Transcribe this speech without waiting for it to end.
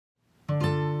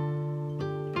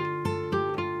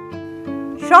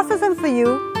Strophism for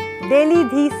you, Daily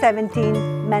Dhi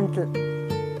 17 Mental.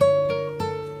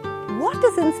 What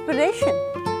is inspiration?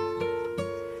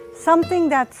 Something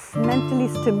that's mentally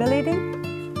stimulating,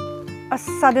 a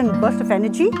sudden burst of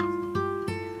energy,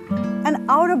 an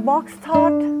out-of-box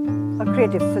thought, a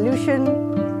creative solution,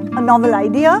 a novel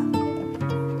idea.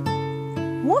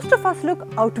 Most of us look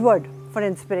outward for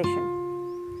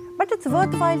inspiration, but it's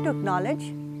worthwhile to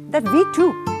acknowledge that we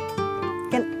too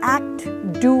can act,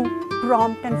 do,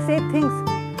 prompt and say things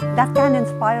that can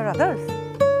inspire others.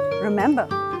 Remember,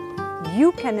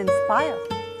 you can inspire.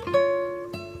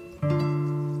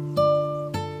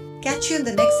 Catch you in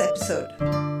the next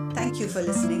episode. Thank you for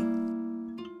listening.